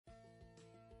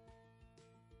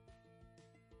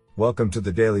Welcome to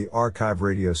the Daily Archive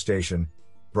radio station,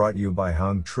 brought you by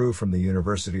Hung Tru from the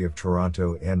University of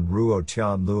Toronto and Ruo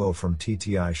Tian Luo from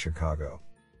TTI Chicago.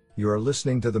 You are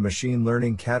listening to the Machine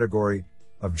Learning category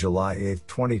of July 8,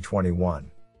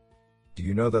 2021. Do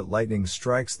you know that lightning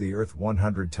strikes the Earth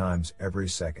 100 times every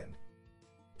second?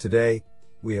 Today,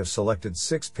 we have selected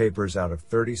 6 papers out of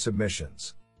 30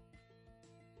 submissions.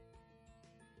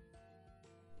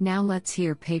 Now let's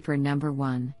hear paper number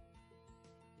 1.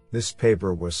 This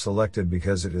paper was selected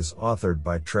because it is authored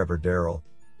by Trevor Darrell,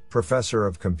 Professor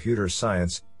of Computer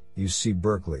Science, UC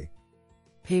Berkeley.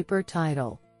 Paper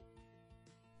title: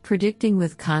 Predicting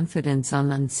with Confidence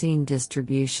on Unseen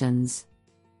Distributions.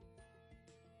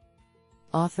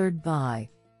 Authored by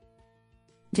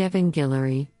Devin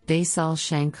Guillory, Baisal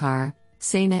Shankar,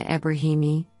 Sana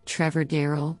Ebrahimi, Trevor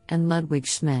Darrell, and Ludwig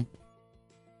Schmidt.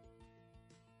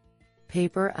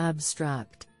 Paper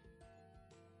abstract: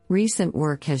 Recent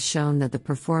work has shown that the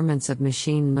performance of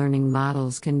machine learning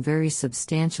models can vary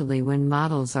substantially when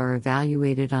models are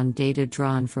evaluated on data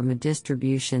drawn from a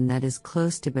distribution that is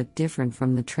close to but different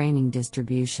from the training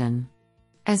distribution.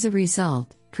 As a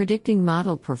result, predicting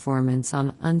model performance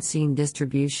on unseen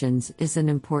distributions is an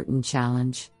important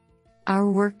challenge.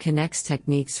 Our work connects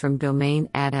techniques from domain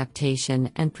adaptation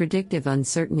and predictive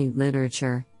uncertainty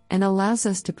literature, and allows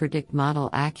us to predict model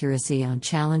accuracy on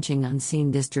challenging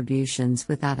unseen distributions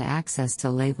without access to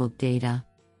labeled data.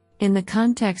 In the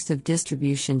context of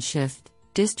distribution shift,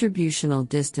 distributional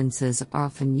distances are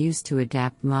often used to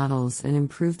adapt models and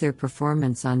improve their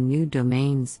performance on new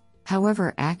domains.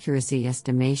 However, accuracy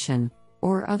estimation,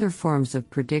 or other forms of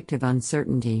predictive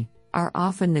uncertainty, are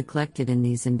often neglected in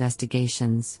these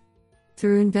investigations.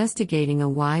 Through investigating a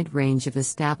wide range of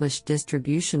established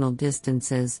distributional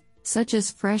distances, such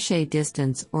as Frechet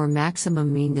distance or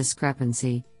maximum mean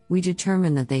discrepancy, we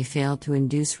determine that they fail to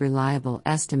induce reliable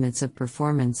estimates of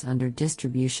performance under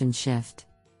distribution shift.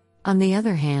 On the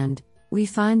other hand, we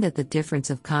find that the difference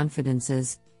of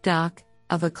confidences, DOC,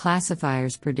 of a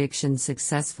classifier's prediction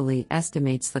successfully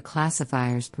estimates the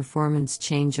classifier's performance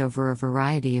change over a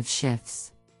variety of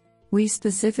shifts. We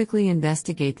specifically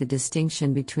investigate the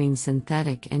distinction between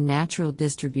synthetic and natural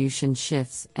distribution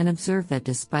shifts and observe that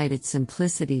despite its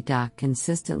simplicity, DOC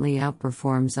consistently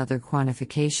outperforms other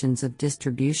quantifications of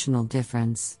distributional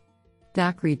difference.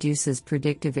 DOC reduces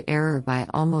predictive error by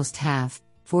almost half,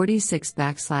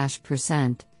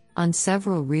 46%, on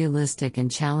several realistic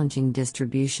and challenging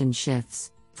distribution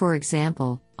shifts, for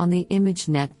example, on the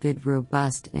ImageNet Vid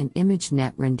Robust and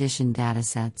ImageNet Rendition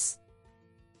datasets.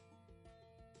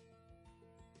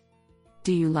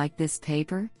 Do you like this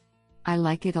paper? I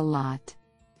like it a lot.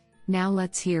 Now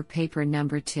let's hear paper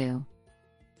number 2.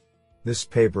 This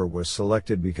paper was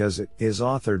selected because it is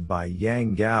authored by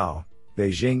Yang Gao,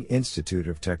 Beijing Institute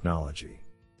of Technology.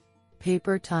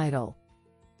 Paper title: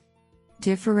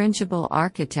 Differentiable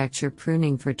Architecture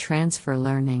Pruning for Transfer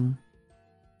Learning.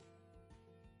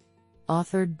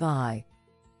 Authored by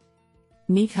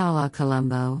Mikaela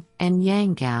Colombo and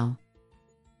Yang Gao.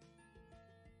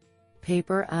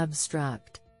 Paper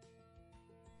abstract: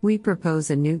 We propose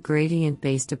a new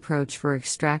gradient-based approach for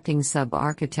extracting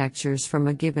sub-architectures from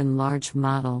a given large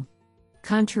model.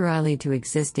 Contrarily to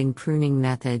existing pruning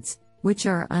methods, which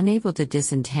are unable to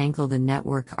disentangle the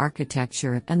network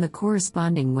architecture and the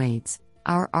corresponding weights,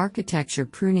 our architecture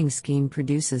pruning scheme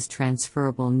produces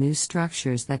transferable new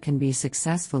structures that can be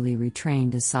successfully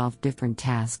retrained to solve different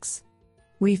tasks.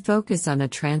 We focus on a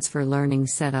transfer learning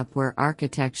setup where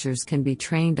architectures can be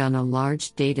trained on a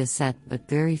large data set, but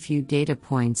very few data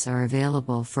points are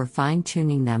available for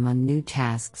fine-tuning them on new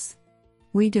tasks.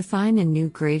 We define a new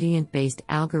gradient-based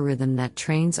algorithm that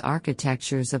trains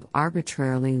architectures of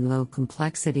arbitrarily low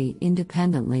complexity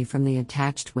independently from the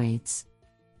attached weights.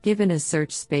 Given a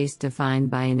search space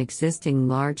defined by an existing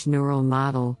large neural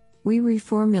model, we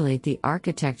reformulate the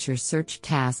architecture search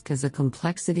task as a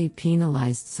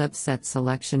complexity-penalized subset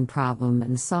selection problem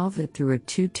and solve it through a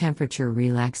 2-temperature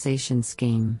relaxation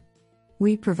scheme.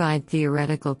 We provide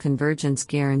theoretical convergence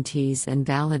guarantees and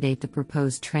validate the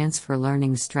proposed transfer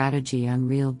learning strategy on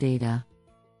real data.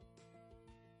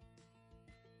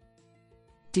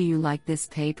 Do you like this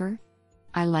paper?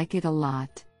 I like it a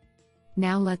lot.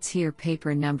 Now let's hear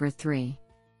paper number 3.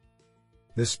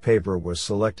 This paper was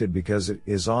selected because it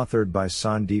is authored by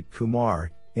Sandeep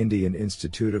Kumar, Indian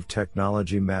Institute of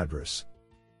Technology, Madras.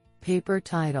 Paper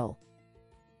title: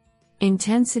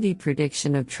 Intensity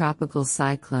Prediction of Tropical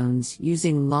Cyclones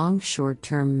Using Long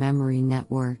Short-Term Memory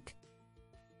Network.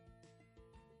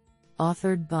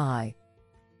 Authored by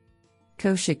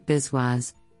Kaushik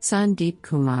Biswas, Sandeep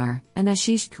Kumar, and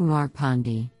Ashish Kumar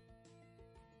Pandey.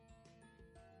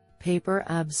 Paper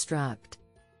abstract: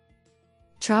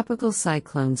 Tropical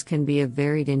cyclones can be of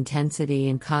varied intensity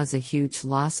and cause a huge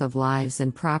loss of lives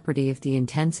and property if the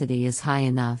intensity is high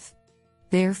enough.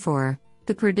 Therefore,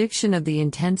 the prediction of the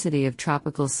intensity of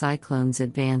tropical cyclones'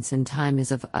 advance in time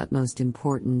is of utmost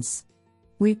importance.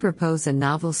 We propose a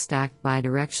novel stacked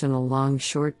bidirectional long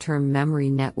short-term memory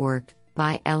network,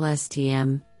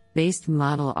 BI-LSTM, based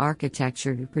model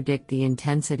architecture to predict the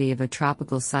intensity of a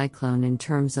tropical cyclone in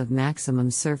terms of maximum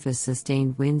surface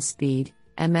sustained wind speed,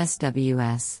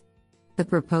 MSWS. The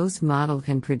proposed model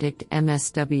can predict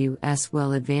MSWS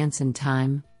will advance in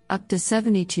time, up to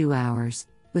 72 hours,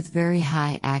 with very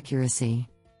high accuracy.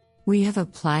 We have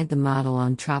applied the model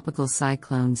on tropical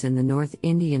cyclones in the North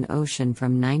Indian Ocean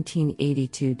from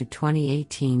 1982 to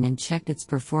 2018 and checked its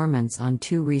performance on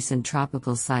two recent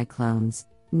tropical cyclones,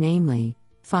 namely,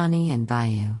 Fani and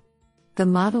Vayu. The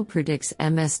model predicts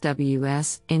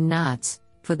MSWS, in knots,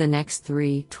 for the next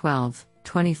 3, 12,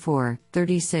 24,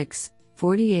 36,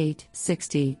 48,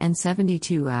 60, and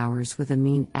 72 hours with a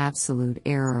mean absolute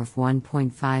error of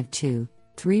 1.52,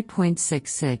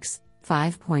 3.66,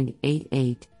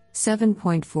 5.88,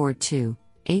 7.42,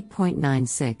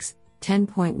 8.96,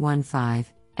 10.15,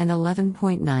 and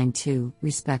 11.92,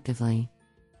 respectively.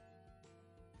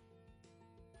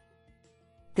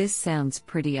 This sounds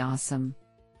pretty awesome.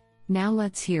 Now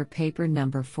let's hear paper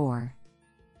number 4.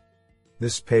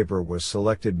 This paper was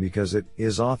selected because it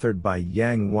is authored by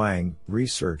Yang Wang,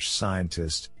 research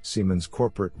scientist, Siemens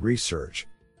Corporate Research.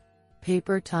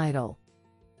 Paper title: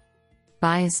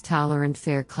 Bias-Tolerant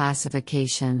Fair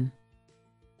Classification.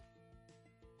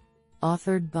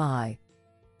 Authored by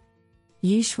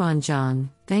Yixuan Zhang,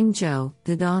 Feng Zhou,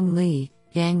 Dedong Li,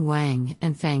 Yang Wang,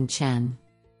 and Fang Chen.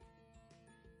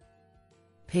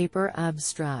 Paper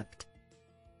abstract: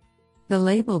 The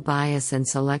label bias and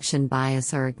selection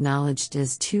bias are acknowledged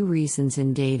as two reasons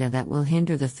in data that will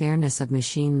hinder the fairness of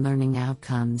machine learning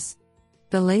outcomes.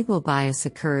 The label bias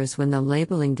occurs when the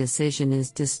labeling decision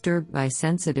is disturbed by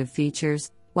sensitive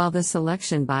features, while the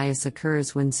selection bias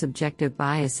occurs when subjective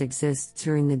bias exists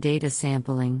during the data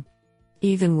sampling.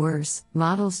 Even worse,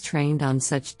 models trained on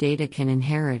such data can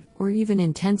inherit or even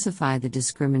intensify the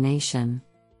discrimination.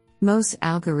 Most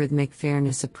algorithmic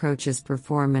fairness approaches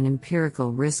perform an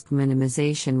empirical risk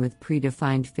minimization with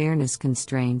predefined fairness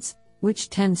constraints,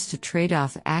 which tends to trade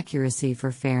off accuracy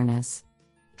for fairness.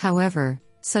 However,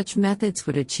 such methods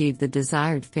would achieve the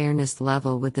desired fairness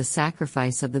level with the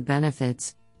sacrifice of the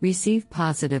benefits, receive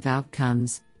positive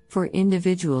outcomes, for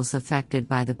individuals affected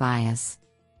by the bias.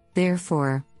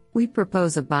 Therefore, we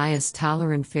propose a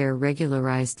bias-tolerant fair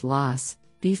regularized loss,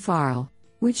 BFARL,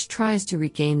 which tries to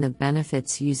regain the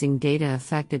benefits using data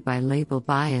affected by label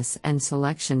bias and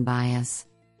selection bias.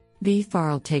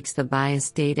 BFARL takes the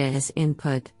bias data as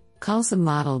input, calls a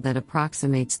model that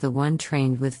approximates the one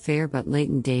trained with fair but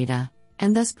latent data,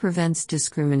 and thus prevents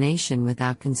discrimination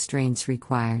without constraints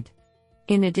required.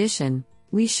 In addition,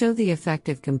 we show the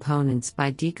effective components by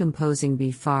decomposing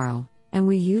BFARL, and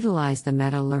we utilize the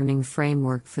meta-learning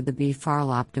framework for the BFARL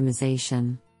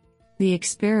optimization. The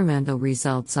experimental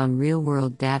results on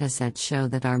real-world datasets show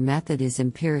that our method is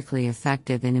empirically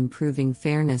effective in improving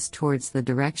fairness towards the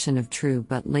direction of true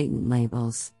but latent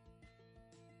labels.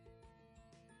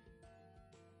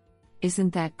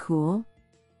 Isn't that cool?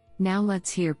 Now let's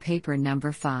hear paper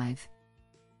number 5.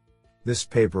 This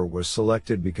paper was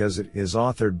selected because it is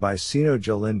authored by Sino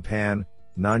Jalin Pan,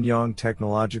 Nanyang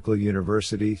Technological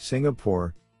University,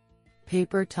 Singapore.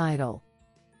 Paper title: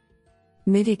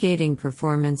 Mitigating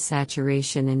Performance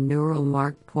Saturation in Neural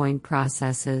Marked Point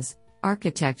Processes,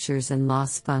 Architectures and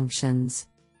Loss Functions.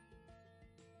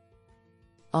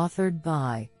 Authored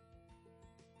by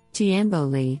Tianbo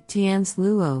Li, Tianz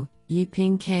Luo,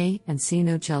 Yiping Ke, and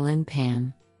Sino Jalin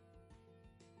Pan.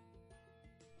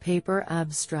 Paper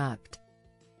abstract: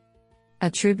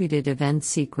 Attributed event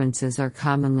sequences are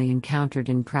commonly encountered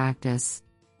in practice.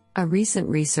 A recent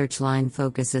research line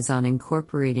focuses on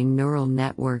incorporating neural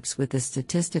networks with a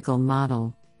statistical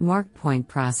model, marked point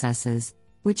processes,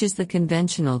 which is the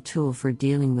conventional tool for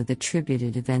dealing with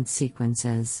attributed event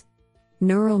sequences.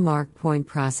 Neural marked point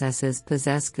processes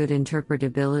possess good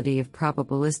interpretability of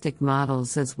probabilistic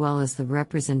models as well as the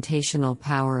representational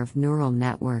power of neural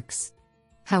networks.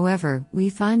 However, we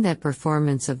find that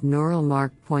performance of neural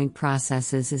marked point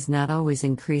processes is not always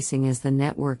increasing as the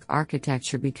network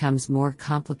architecture becomes more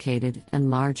complicated and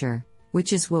larger,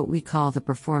 which is what we call the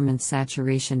performance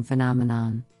saturation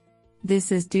phenomenon.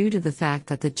 This is due to the fact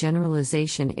that the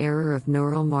generalization error of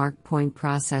neural marked point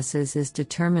processes is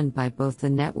determined by both the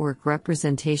network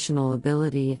representational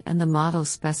ability and the model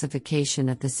specification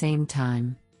at the same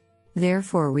time.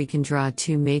 Therefore, we can draw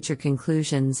two major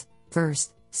conclusions.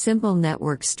 First, Simple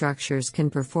network structures can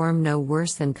perform no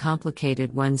worse than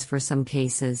complicated ones for some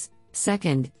cases.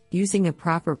 Second, using a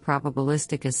proper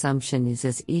probabilistic assumption is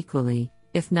as equally,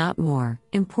 if not more,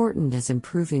 important as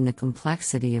improving the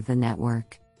complexity of the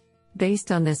network.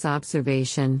 Based on this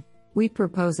observation, we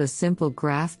propose a simple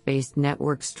graph-based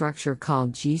network structure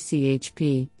called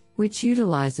GCHP, which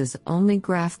utilizes only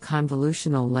graph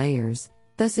convolutional layers,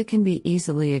 thus it can be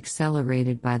easily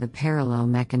accelerated by the parallel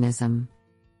mechanism.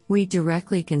 We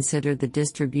directly consider the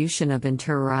distribution of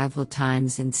interarrival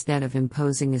times instead of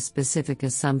imposing a specific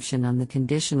assumption on the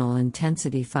conditional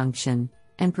intensity function,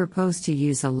 and propose to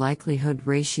use a likelihood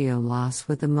ratio loss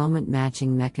with a moment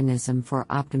matching mechanism for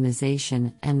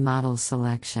optimization and model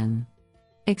selection.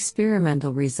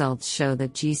 Experimental results show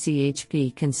that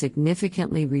GCHP can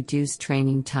significantly reduce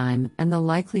training time, and the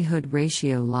likelihood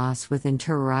ratio loss with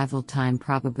interarrival time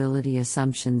probability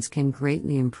assumptions can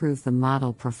greatly improve the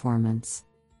model performance.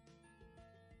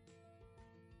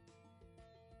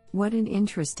 What an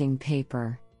interesting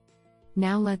paper.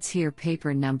 Now let's hear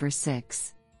paper number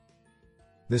 6.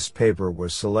 This paper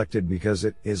was selected because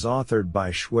it is authored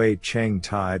by Shui-Cheng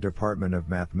Tai, Department of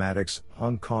Mathematics,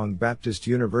 Hong Kong Baptist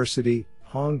University,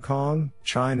 Hong Kong,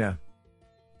 China.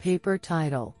 Paper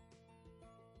title: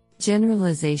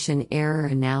 Generalization Error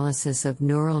Analysis of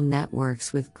Neural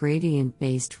Networks with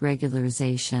Gradient-Based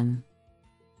Regularization.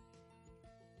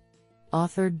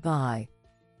 Authored by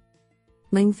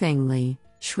Lingfeng Li,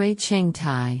 Shui-Cheng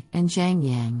Tai, and Zhang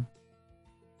Yang.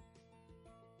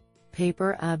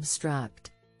 Paper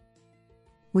abstract: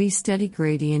 We study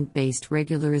gradient-based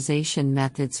regularization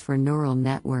methods for neural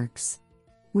networks.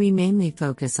 We mainly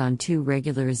focus on two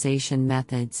regularization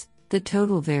methods, the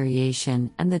total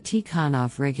variation and the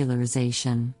Tikhonov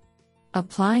regularization.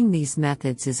 Applying these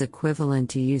methods is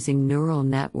equivalent to using neural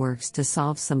networks to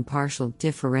solve some partial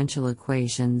differential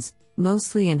equations,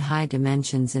 mostly in high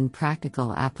dimensions in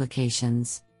practical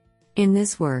applications. In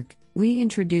this work, we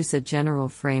introduce a general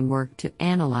framework to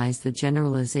analyze the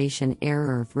generalization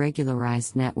error of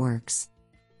regularized networks.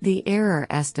 The error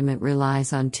estimate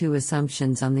relies on two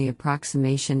assumptions on the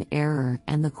approximation error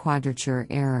and the quadrature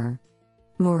error.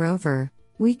 Moreover,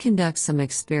 we conduct some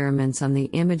experiments on the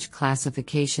image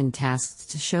classification tasks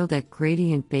to show that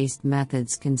gradient-based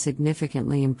methods can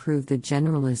significantly improve the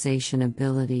generalization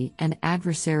ability and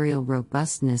adversarial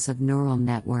robustness of neural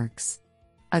networks.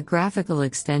 A graphical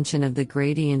extension of the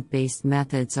gradient-based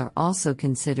methods are also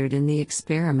considered in the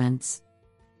experiments.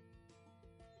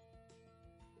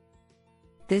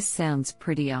 This sounds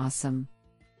pretty awesome.